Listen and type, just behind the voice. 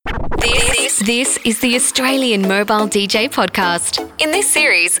This is the Australian Mobile DJ Podcast. In this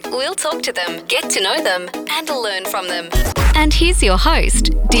series, we'll talk to them, get to know them, and learn from them. And here's your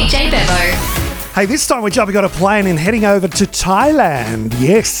host, DJ Bevo. Hey, this time we're jumping on a plane and heading over to Thailand.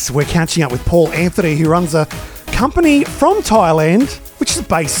 Yes, we're catching up with Paul Anthony, who runs a company from Thailand, which is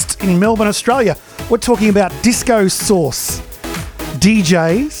based in Melbourne, Australia. We're talking about Discosource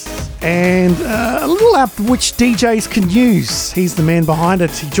DJs and a little app which DJs can use. He's the man behind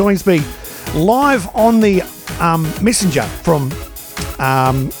it. He joins me live on the messenger from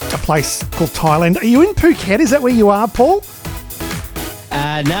a place called Thailand. Are you in Phuket? Is that where you are, Paul?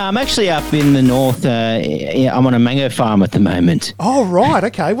 No, I'm actually up in the north. I'm on a mango farm at the moment. Oh, right.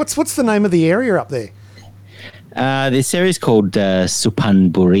 Okay. What's the name of the area up there? This area is called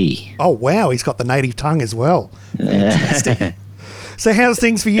Supanburi. Oh, wow. He's got the native tongue as well. Fantastic. So how's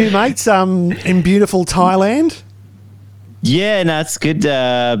things for you, mates, in beautiful Thailand? Yeah, no, it's good.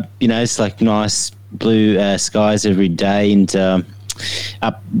 It's like nice blue skies every day. And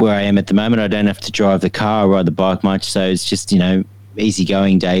up where I am at the moment, I don't have to drive the car or ride the bike much. So it's just,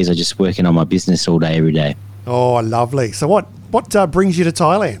 easygoing days. I'm just working on my business all day, every day. Oh, lovely. So what brings you to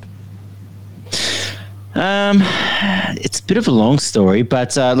Thailand? It's a bit of a long story,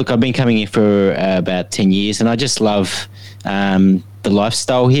 but look, I've been coming here for about 10 years and I just love the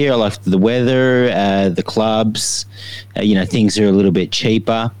lifestyle here. I like the weather, the clubs, things are a little bit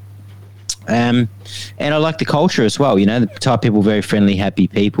cheaper. And I like the culture as well. The Thai people, very friendly, happy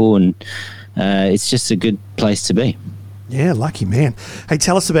people, and it's just a good place to be. Yeah, lucky man. Hey,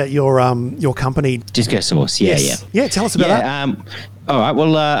 tell us about your company. Discosource, yeah. Yeah, tell us about that. All right,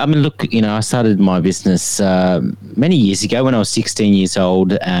 well, look, I started my business many years ago when I was 16 years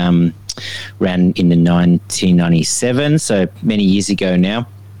old, ran in the 1997, so many years ago now.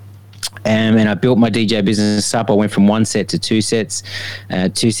 And I built my DJ business up. I went from 1 set to 2 sets,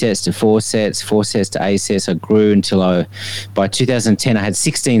 2 sets to 4 sets, 4 sets to 8 sets. I grew until by 2010, I had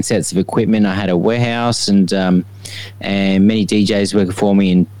 16 sets of equipment. I had a warehouse and many DJs working for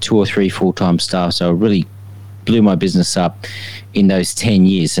me and 2 or 3 full-time staff. So I really blew my business up in those 10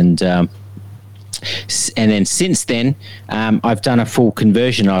 years. And then since then, I've done a full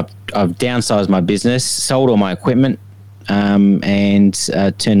conversion. I've downsized my business, sold all my equipment, and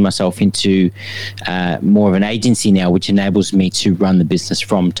turned myself into more of an agency now, which enables me to run the business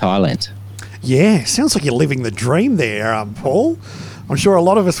from Thailand. Yeah, sounds like you're living the dream there, Paul. I'm sure a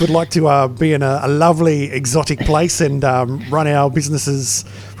lot of us would like to be in a lovely, exotic place and run our businesses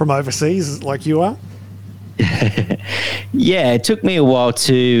from overseas like you are. Yeah, it took me a while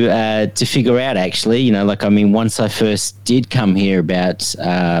to figure out, actually. Once I first did come here about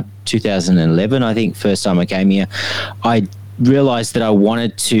 2011, I think, first time I came here, I realized that I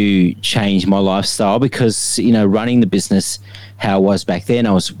wanted to change my lifestyle because, running the business how it was back then,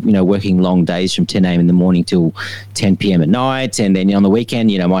 I was, working long days from 10 a.m. in the morning till 10 p.m. at night. And then on the weekend,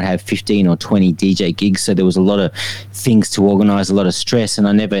 I might have 15 or 20 DJ gigs. So there was a lot of things to organize, a lot of stress, and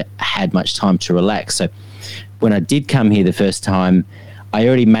I never had much time to relax. So when I did come here the first time, I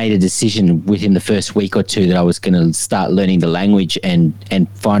already made a decision within the first week or two that I was going to start learning the language and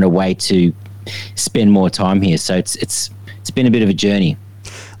find a way to spend more time here. So it's been a bit of a journey.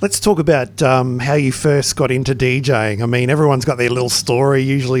 Let's talk about how you first got into DJing. I mean, everyone's got their little story.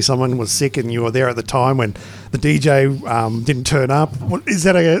 Usually someone was sick and you were there at the time when the DJ didn't turn up. Is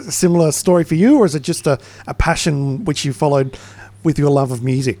that a similar story for you, or is it just a passion which you followed with your love of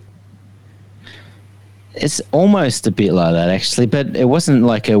music? It's almost a bit like that, actually, but it wasn't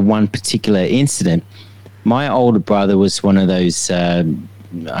like a one particular incident. My older brother was one of those,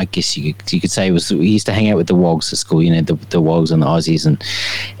 I guess you could say, he used to hang out with the wogs at school, the wogs and the Aussies. And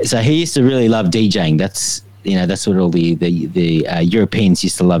so he used to really love DJing. That's what all the Europeans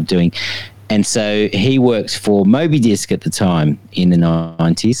used to love doing. And so he worked for Moby Disc at the time in the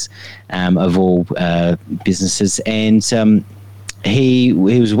 90s, of all businesses. And he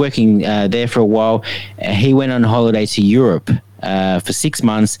was working there for a while. He went on holiday to Europe for 6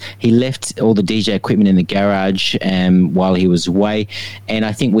 months. He left all the DJ equipment in the garage while he was away. And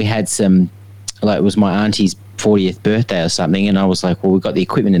I think we had it was my auntie's 40th birthday or something. And I was like, well, we've got the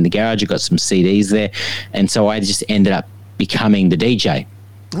equipment in the garage. I've got some CDs there. And so I just ended up becoming the DJ.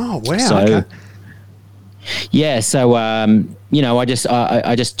 Oh, wow. So, okay. Yeah. So, I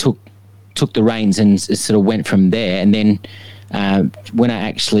just took the reins and sort of went from there. And then, when I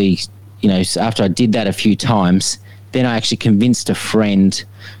actually, after I did that a few times, then I actually convinced a friend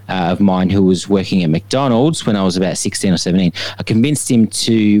of mine who was working at McDonald's when I was about 16 or 17. I convinced him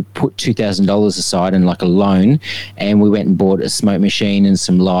to put $2,000 aside in like a loan, and we went and bought a smoke machine and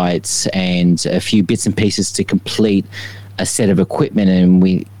some lights and a few bits and pieces to complete a set of equipment, and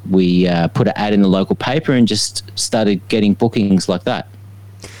we put an ad in the local paper and just started getting bookings like that.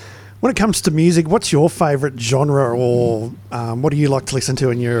 When it comes to music, what's your favourite genre, or what do you like to listen to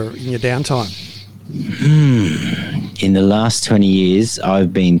in your downtime? In the last 20 years,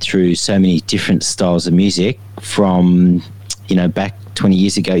 I've been through so many different styles of music. From, back 20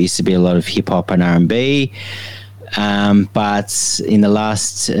 years ago, it used to be a lot of hip hop and R&B. But in the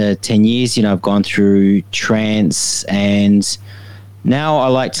last 10 years, I've gone through trance, and now I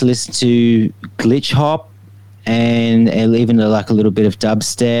like to listen to glitch hop, and even like a little bit of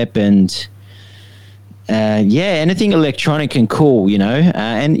dubstep, and anything electronic and cool,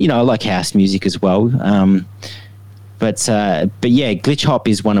 and I like house music as well. But yeah, glitch hop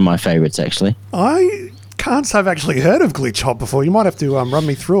is one of my favorites, actually. I can't say I've actually heard of glitch hop before. You might have to run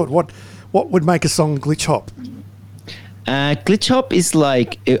me through it. What would make a song glitch hop? Glitch hop is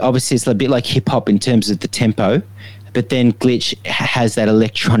obviously it's a bit like hip hop in terms of the tempo, but then glitch has that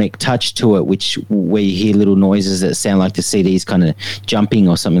electronic touch to it, where you hear little noises that sound like the CD's kind of jumping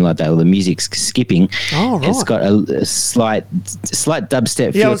or something like that, or the music's skipping. Oh, right. It's got a slight dubstep feel to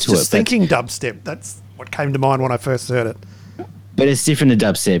it. Yeah, I was just thinking dubstep. That's what came to mind when I first heard it. But it's different to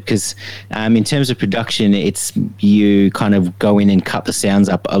dubstep because in terms of production, it's you kind of go in and cut the sounds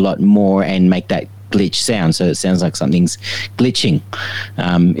up a lot more and make that glitch sound, so it sounds like something's glitching,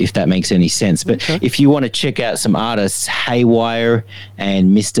 if that makes any sense. But if you want to check out some artists, Haywire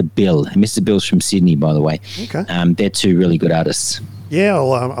and Mr. Bill. Mr. Bill's from Sydney, by the way. Okay. They're two really good artists. Yeah,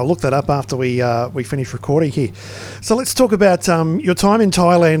 I'll look that up after we finish recording here. So let's talk about your time in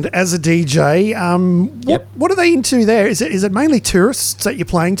Thailand as a DJ. What are they into there? Is it mainly tourists that you're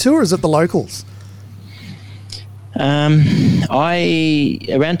playing to, or is it the locals? Around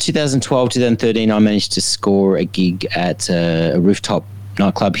 2012, 2013, I managed to score a gig at a rooftop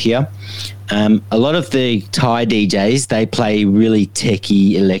nightclub here. A lot of the Thai DJs, they play really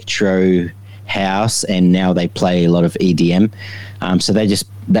techie electro house, and now they play a lot of EDM. So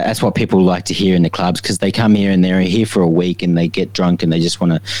that's what people like to hear in the clubs, because they come here and they're here for a week and they get drunk and they just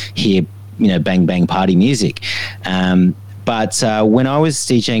want to hear, bang, bang party music. But when I was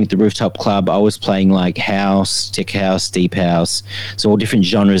DJing at the rooftop club, I was playing like house, tech house, deep house, so all different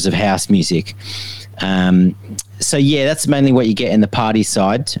genres of house music. So yeah, that's mainly what you get in the party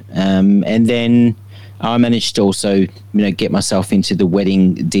side. And then I managed to also, get myself into the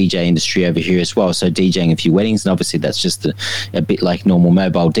wedding DJ industry over here as well. So DJing a few weddings, and obviously that's just a bit like normal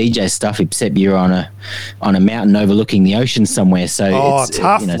mobile DJ stuff, except you're on a mountain overlooking the ocean somewhere. So it's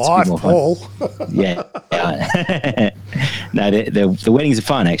tough life, Paul. Yeah. No, the weddings are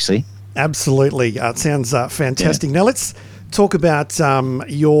fun, actually. Absolutely. It sounds fantastic. Yeah. Now let's talk about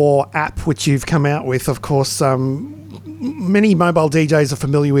your app, which you've come out with. Of course, many mobile DJs are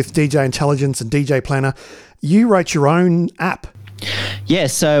familiar with DJ Intelligence and DJ Planner. You wrote your own app. Yeah,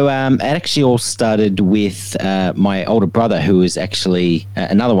 so it actually all started with my older brother, who is actually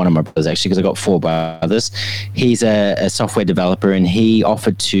another one of my brothers, actually, because I've got four brothers. He's a software developer, and he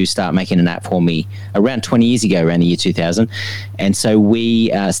offered to start making an app for me around 20 years ago, around the year 2000. And so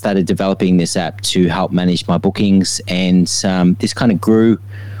we started developing this app to help manage my bookings, and this kind of grew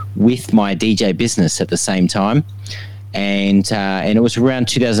with my DJ business at the same time. And it was around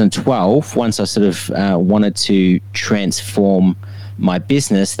 2012, once I sort of wanted to transform my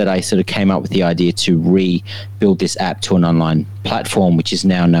business, that I sort of came up with the idea to rebuild this app to an online platform, which is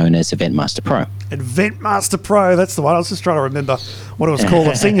now known as Eventmaster Pro. Eventmaster Pro, that's the one. I was just trying to remember what it was called.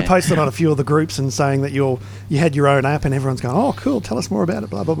 I've seen you posted on a few of the groups and saying that you had your own app, and everyone's going, oh, cool, tell us more about it,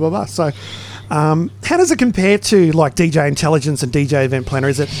 blah, blah, blah, blah. So how does it compare to like DJ Intelligence and DJ Event Planner?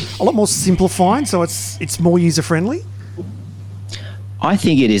 Is it a lot more simplifying, so it's more user-friendly? I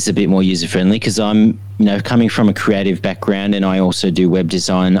think it is a bit more user-friendly because I'm, coming from a creative background, and I also do web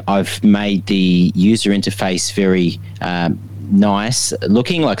design. I've made the user interface very nice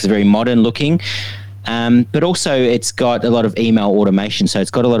looking, like it's very modern looking. But also it's got a lot of email automation. So it's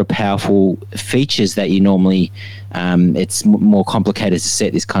got a lot of powerful features that you normally, it's more complicated to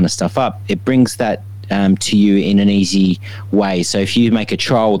set this kind of stuff up. It brings that to you in an easy way. So if you make a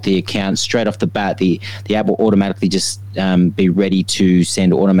trial with the account, straight off the bat, the app will automatically just be ready to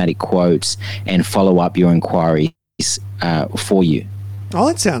send automatic quotes and follow up your inquiries for you. Oh,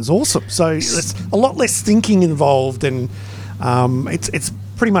 that sounds awesome. So it's a lot less thinking involved, and it's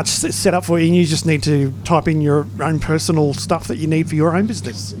pretty much set up for you, and you just need to type in your own personal stuff that you need for your own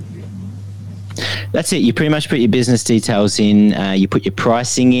business. That's it. You pretty much put your business details in. You put your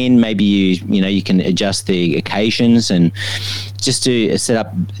pricing in. Maybe you can adjust the occasions and just to set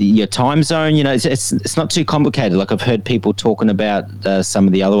up your time zone. It's not too complicated. Like I've heard people talking about some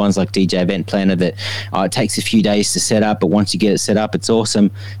of the other ones like DJ Event Planner that it takes a few days to set up, but once you get it set up, it's awesome.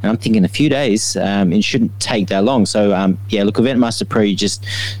 And I'm thinking a few days, it shouldn't take that long. So look, Event Master Pro, you just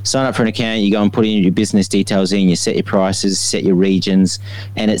sign up for an account, you go and put in your business details in, you set your prices, set your regions,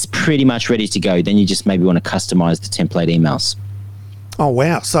 and it's pretty much ready to go. Then you just maybe want to customize the template emails. Oh,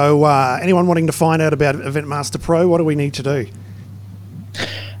 wow. So anyone wanting to find out about Event Master Pro, what do we need to do?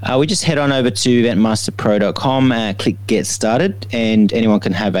 We just head on over to eventmasterpro.com, click Get Started, and anyone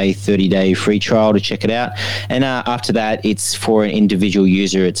can have a 30-day free trial to check it out. And after that, it's for an individual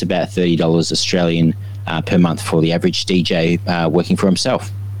user, it's about $30 Australian per month for the average DJ working for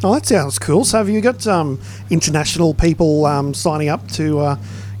himself. Oh, that sounds cool. So have you got international people signing up to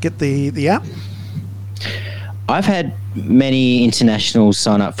get the app? I've had many internationals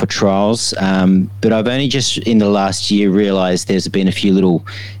sign up for trials, but I've only just in the last year realised there's been a few little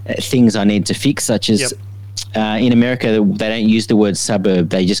things I need to fix, such as in America, they don't use the word suburb.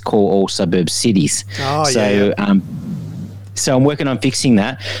 They just call all suburbs cities. Oh, so, so I'm working on fixing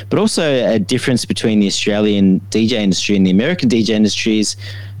that. But also a difference between the Australian DJ industry and the American DJ industry is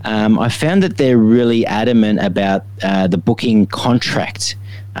I found that they're really adamant about the booking contract.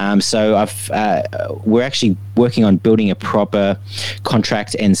 So we're actually working on building a proper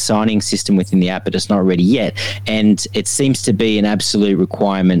contract and signing system within the app, but it's not ready yet. And it seems to be an absolute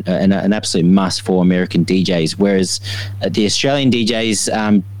requirement, an absolute must for American DJs, whereas the Australian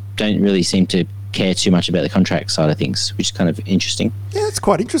DJs don't really seem to care too much about the contract side of things, which is kind of interesting. Yeah, it's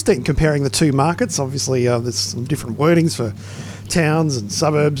quite interesting comparing the two markets. Obviously, there's some different wordings for towns and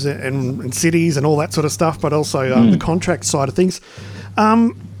suburbs and cities and all that sort of stuff, but also the contract side of things.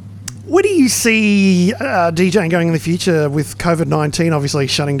 Where do you see DJing going in the future with COVID-19 obviously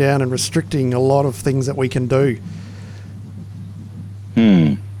shutting down and restricting a lot of things that we can do?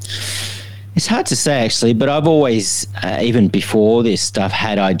 It's hard to say, actually, but I've always, even before this stuff,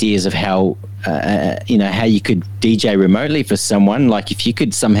 had ideas of how you could DJ remotely for someone. Like if you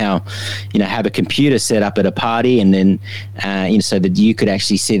could somehow, have a computer set up at a party and then, so that you could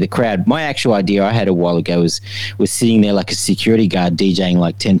actually see the crowd. My actual idea I had a while ago was sitting there like a security guard DJing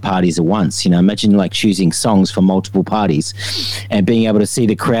like 10 parties at once. Imagine like choosing songs for multiple parties and being able to see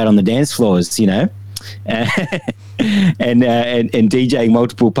the crowd on the dance floors, and DJing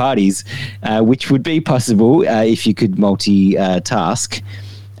multiple parties, which would be possible if you could multitask.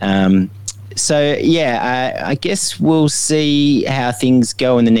 I guess we'll see how things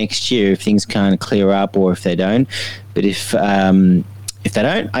go in the next year, if things kind of clear up or if they don't. But if they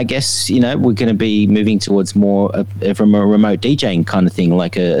don't, I guess, we're going to be moving towards more of a remote DJing kind of thing,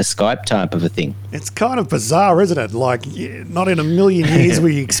 like a Skype type of a thing. It's kind of bizarre, isn't it? Like, not in a million years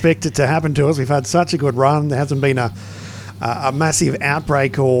we expect it to happen to us. We've had such a good run. There hasn't been a massive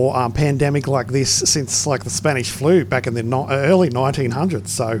outbreak or pandemic like this since like the Spanish flu back in the early 1900s.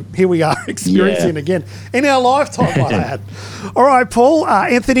 So here we are experiencing again in our lifetime like that. All right, Paul,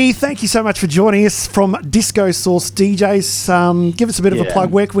 Anthony, thank you so much for joining us from Discosource DJs. Give us a bit of a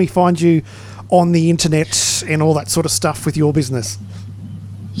plug. Where can we find you on the internet and all that sort of stuff with your business?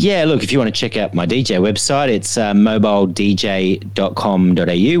 Yeah, look, if you want to check out my DJ website, it's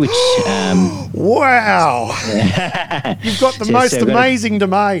mobiledj.com.au, which... wow! You've got the most amazing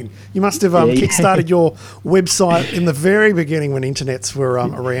domain. You must have kickstarted your website in the very beginning when internets were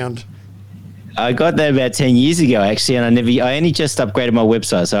around. I got that about 10 years ago, actually, and I only just upgraded my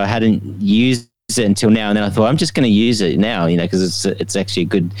website, so I hadn't used it until now, and then I thought, I'm just going to use it now, because it's actually a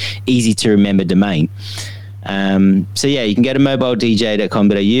good, easy-to-remember domain. You can go to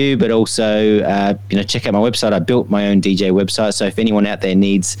mobiledj.com.au, but also check out my website. I built my own DJ website, so if anyone out there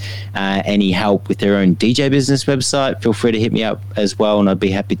needs any help with their own DJ business website, feel free to hit me up as well, and I'd be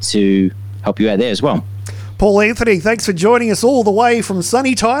happy to help you out there as well. Paul Anthony, thanks for joining us all the way from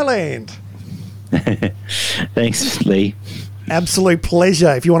sunny Thailand. Thanks, Lee. Absolute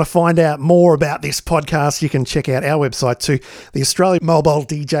pleasure. If you want to find out more about this podcast, you can check out our website too, the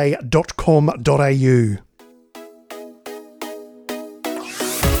australianmobiledj.com.au.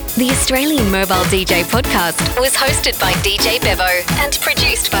 The Australian Mobile DJ podcast was hosted by DJ Bevo and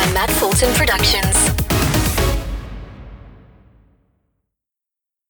produced by Matt Fulton Productions.